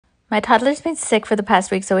My toddler's been sick for the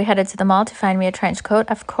past week, so we headed to the mall to find me a trench coat.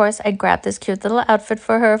 Of course, I grabbed this cute little outfit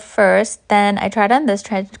for her first. Then I tried on this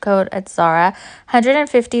trench coat at Zara,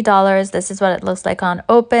 $150. This is what it looks like on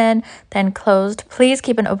open, then closed. Please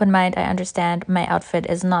keep an open mind. I understand my outfit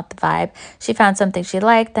is not the vibe. She found something she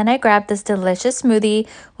liked. Then I grabbed this delicious smoothie,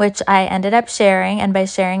 which I ended up sharing. And by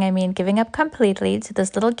sharing, I mean giving up completely to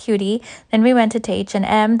this little cutie. Then we went to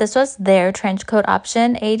H&M. This was their trench coat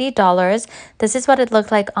option, $80. This is what it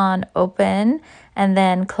looked like on open and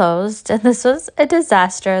then closed, and this was a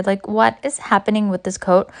disaster. Like, what is happening with this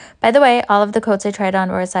coat? By the way, all of the coats I tried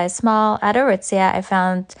on were a size small. At Aritzia, I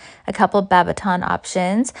found a couple Babaton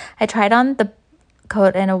options. I tried on the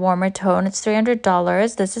coat in a warmer tone. It's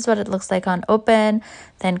 $300. This is what it looks like on open,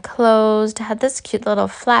 then closed. Had this cute little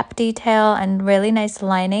flap detail and really nice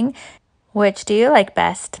lining. Which do you like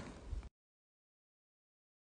best?